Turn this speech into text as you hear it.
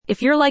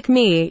If you're like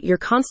me, you're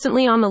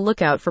constantly on the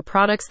lookout for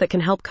products that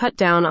can help cut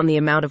down on the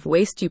amount of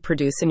waste you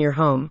produce in your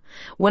home.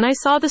 When I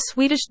saw the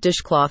Swedish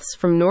dishcloths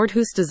from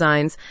Nordhus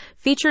Designs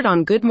featured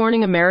on Good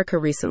Morning America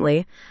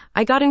recently,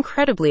 I got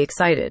incredibly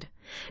excited.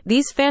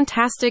 These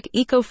fantastic,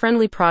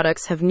 eco-friendly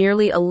products have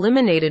nearly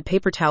eliminated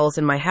paper towels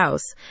in my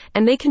house,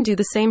 and they can do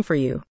the same for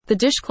you. The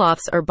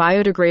dishcloths are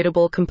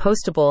biodegradable,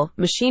 compostable,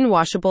 machine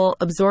washable,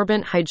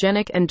 absorbent,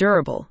 hygienic, and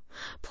durable.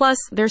 Plus,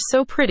 they're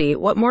so pretty,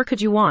 what more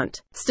could you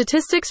want?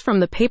 Statistics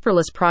from the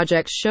Paperless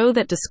Project show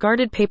that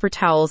discarded paper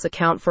towels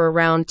account for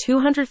around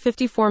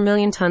 254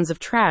 million tons of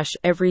trash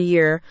every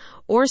year,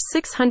 or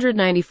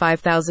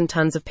 695,000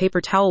 tons of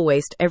paper towel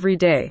waste every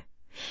day.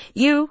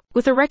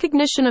 With a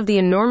recognition of the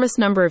enormous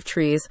number of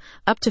trees,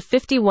 up to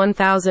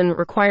 51,000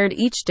 required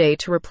each day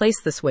to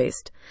replace this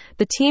waste,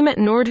 the team at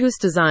Nordhus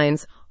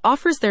Designs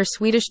offers their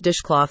Swedish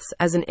dishcloths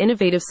as an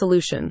innovative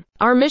solution.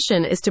 Our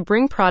mission is to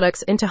bring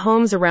products into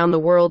homes around the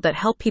world that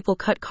help people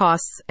cut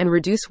costs and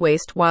reduce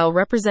waste while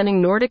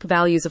representing Nordic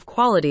values of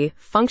quality,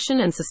 function,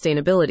 and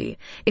sustainability,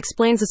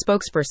 explains a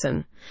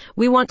spokesperson.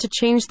 We want to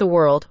change the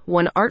world,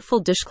 one artful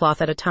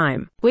dishcloth at a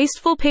time.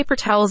 Wasteful paper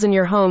towels in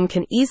your home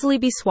can easily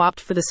be swapped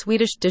for the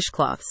Swedish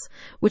dishcloths,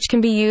 which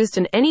can be used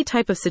in any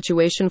type of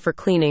situation for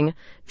cleaning,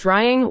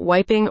 drying,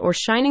 wiping, or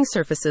shining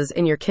surfaces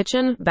in your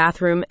kitchen,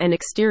 bathroom, and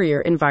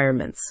exterior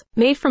environments.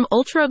 Made from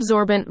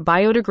ultra-absorbent,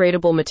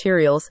 biodegradable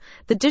materials,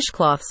 the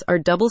dishcloths are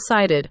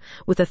double-sided,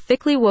 with a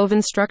thickly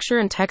woven structure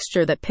and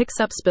texture that picks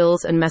up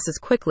spills and messes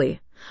quickly.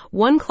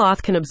 One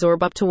cloth can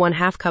absorb up to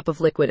 1/2 cup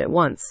of liquid at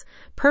once,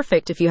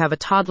 perfect if you have a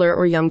toddler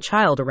or young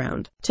child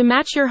around. To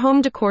match your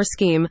home decor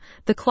scheme,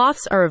 the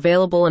cloths are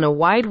available in a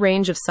wide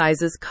range of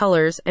sizes,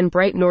 colors, and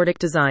bright Nordic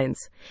designs.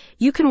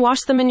 You can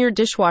wash them in your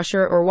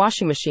dishwasher or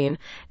washing machine,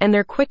 and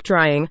they're quick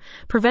drying,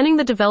 preventing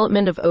the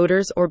development of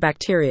odors or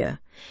bacteria.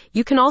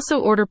 You can also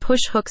order push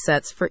hook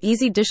sets for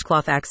easy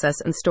dishcloth access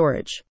and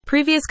storage.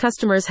 Previous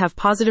customers have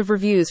positive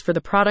reviews for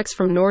the products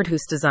from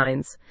Nordhus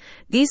Designs.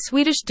 These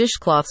Swedish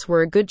dishcloths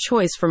were a good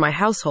choice for my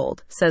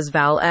household, says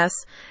Val S.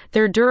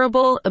 They're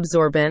durable,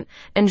 absorbent,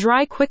 and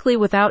dry quickly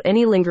without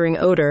any lingering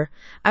odor.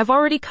 I've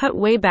already cut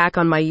way back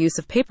on my use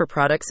of paper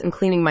products in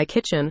cleaning my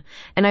kitchen,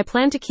 and I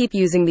plan to keep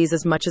using these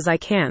as much as I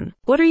can.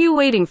 What are you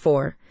waiting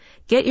for?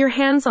 Get your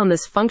hands on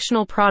this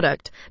functional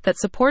product that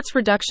supports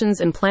reductions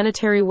in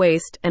planetary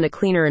waste and a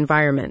cleaner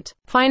environment.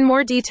 Find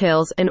more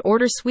details and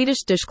order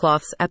Swedish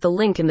dishcloths at the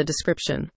link in the description.